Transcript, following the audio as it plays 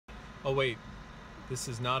Oh wait, this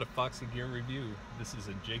is not a Foxy Gear review. This is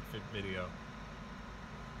a Jakefit video.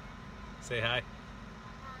 Say hi.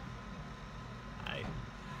 Hi.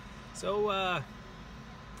 So,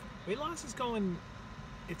 weight loss is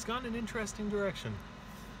it's gone an interesting direction.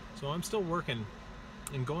 So I'm still working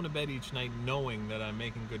and going to bed each night knowing that I'm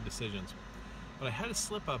making good decisions. But I had a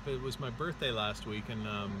slip up. It was my birthday last week, and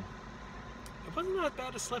it wasn't that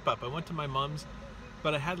bad a slip up. I went to my mom's,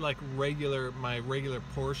 but I had like my regular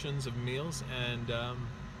portions of meals, and I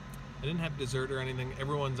didn't have dessert or anything.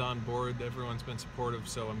 Everyone's on board. Everyone's been supportive,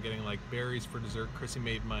 so I'm getting like berries for dessert. Chrissy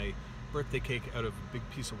made my birthday cake out of a big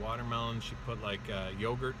piece of watermelon. She put like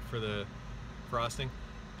yogurt for the frosting.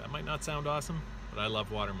 That might not sound awesome, but I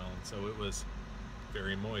love watermelon, so it was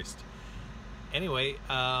very moist. Anyway,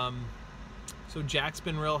 so Jack's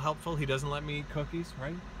been real helpful. He doesn't let me eat cookies,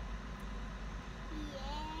 right?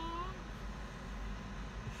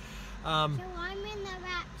 Yeah. So I'm in the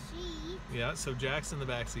back seat. Yeah, so Jack's in the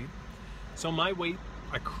back seat. So my weight,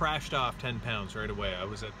 I crashed off 10 pounds right away. I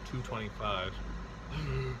was at 225.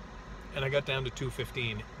 And I got down to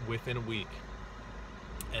 215 within a week.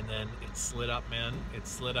 And then it slid up, man. It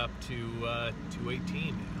slid up to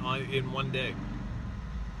 218 in one day.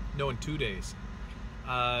 No, in 2 days.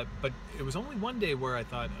 But it was only one day where I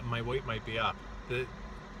thought my weight might be up.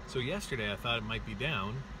 So yesterday I thought it might be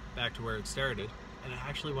down, back to where it started, and it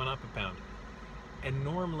actually went up a pound. And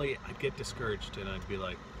normally I'd get discouraged and I'd be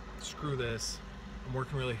like, screw this. I'm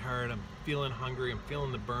working really hard. I'm feeling hungry. I'm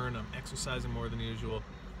feeling the burn. I'm exercising more than usual.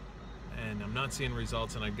 And I'm not seeing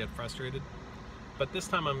results, and I'd get frustrated. But this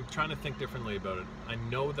time I'm trying to think differently about it. I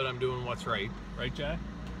know that I'm doing what's right. Right, Jack?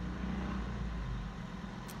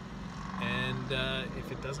 And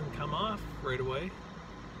if it doesn't come off right away,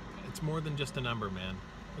 it's more than just a number, man.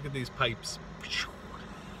 Look at these pipes.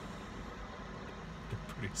 They're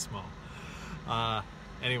pretty small.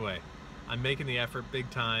 Anyway, I'm making the effort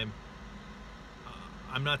big time.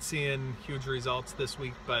 I'm not seeing huge results this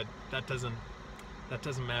week, but that doesn't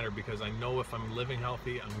matter, because I know if I'm living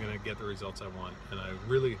healthy, I'm gonna get the results I want. And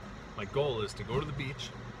my goal is to go to the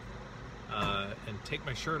beach and take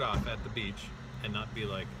my shirt off at the beach and not be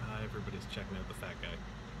like, everybody's checking out the fat guy.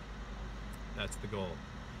 That's the goal.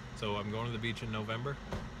 So I'm going to the beach in November.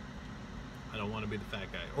 I don't want to be the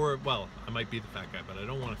fat guy. Or, well, I might be the fat guy, but I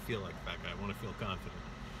don't want to feel like a fat guy. I want to feel confident.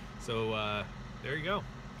 So there you go.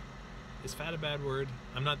 Is fat a bad word?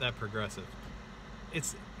 I'm not that progressive.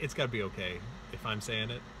 It's got to be okay if I'm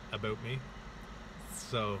saying it about me.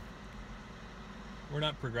 So we're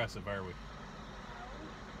not progressive, are we?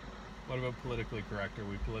 What about politically correct? Are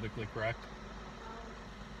we politically correct?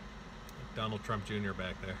 Donald Trump Jr.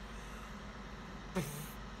 back there.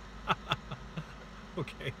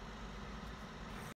 Okay.